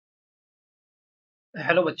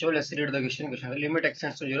Hello बच्चों, let's read the question. Limit x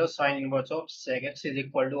tends to 0, sin inverse of sec x is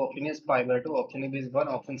equal to option is pi by 2, option B is 1,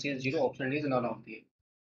 option C is 0, option D is none of the।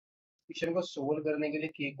 Question को solve करने के लिए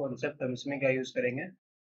की concept हम इसमें क्या use करेंगे।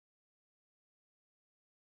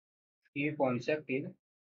 ये कॉन्सेप्ट इज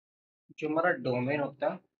जो हमारा डोमेन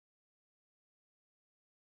होता है,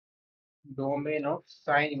 domain of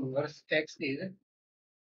sine inverse x is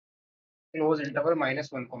close interval -1,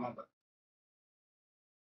 इसको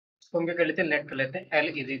हम क्या कर लेते हैं, लेट कर लेते हैं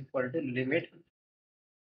L is equal to limit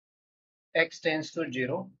x tense to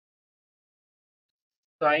 0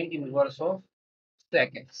 sine inverse of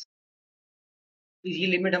sec x। ये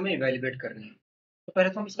लिमिट हमें इवेल्युएट करनी है। तो पहले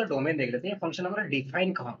तो हम इसका डोमेन देख लेते हैं, फंक्शन हमारा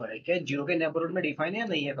डिफाइन कहाँ पर है, क्या जीरो के नेबरहुड में डिफाइन है या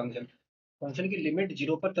नहीं है फंक्शन। फंक्शन की लिमिट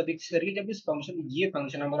जीरो पर तभी करेगी जब इस फंक्शन ये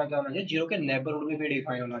फंक्शन हमारा क्या होना चाहिए, जीरो के नेबरहुड में भी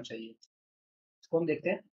डिफाइन होना चाहिए। इसको हम देखते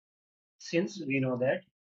हैं। सिंस वी नो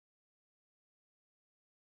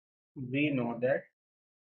दैट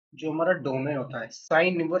जो हमारा डोमेन होता है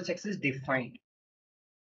sine inverse x is defined.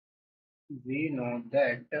 We know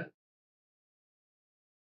that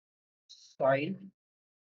sine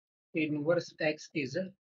inverse x is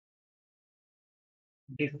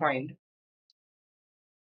defined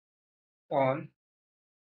on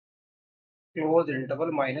close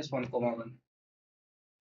interval -1,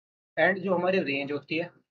 and जो हमारी रेंज होती है,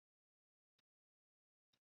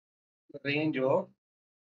 range of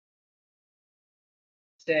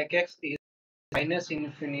sec x is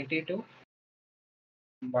 -infinity to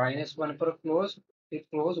 -1 पर क्लोज, फिर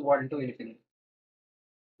क्लोज 1 to infinity।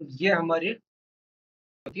 ये हमारी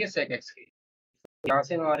होती है sec x की। यहाँ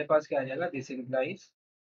से हमारे पास क्या आ जाएगा, this implies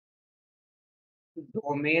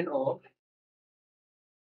domain of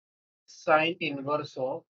sine inverse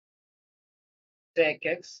of sec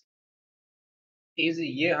x is,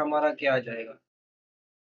 ये हमारा क्या आ जाएगा,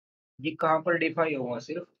 ये कहाँ पर डिफाइन होगा,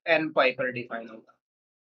 सिर्फ n पाई पर डिफाइन होगा।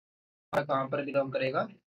 कहाँ पर बिलोंग करेगा,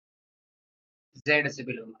 z से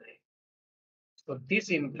बिलोंग करेगा। तो दिस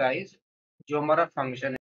इंप्लाइज जो हमारा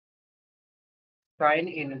फंक्शन है sine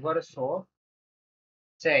inverse of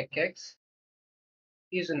sec x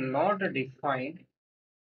is not defined,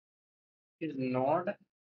 is not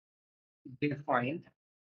defined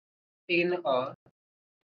in a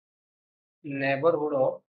neighborhood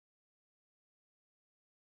of,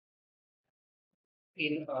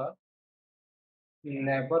 in a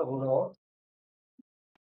neighborhood of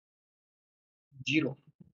zero.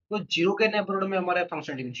 तो जीरो के नेबरहुड में हमारा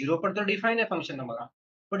फंक्शन जीरो पर तो डिफाइन है फंक्शन हमारा,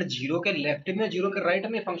 बट जीरो के लेफ्ट में, जीरो के राइट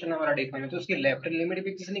में फंक्शन हमारा डिफाइन है, तो उसकी लेफ्ट लिमिट भी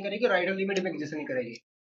एग्जिस्ट नहीं करेगी, राइट लिमिट भी एग्जिस्ट नहीं करेगी।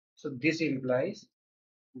 So this implies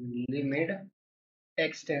limit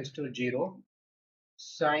x tends to zero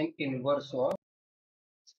sine inverse of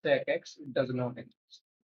sec x does not exist,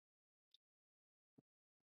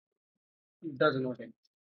 does not exist।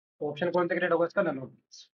 Option कौन सा करेक्ट होगा इसका, none of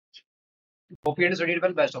this. Hope you studied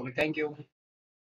well, best of luck, thank you.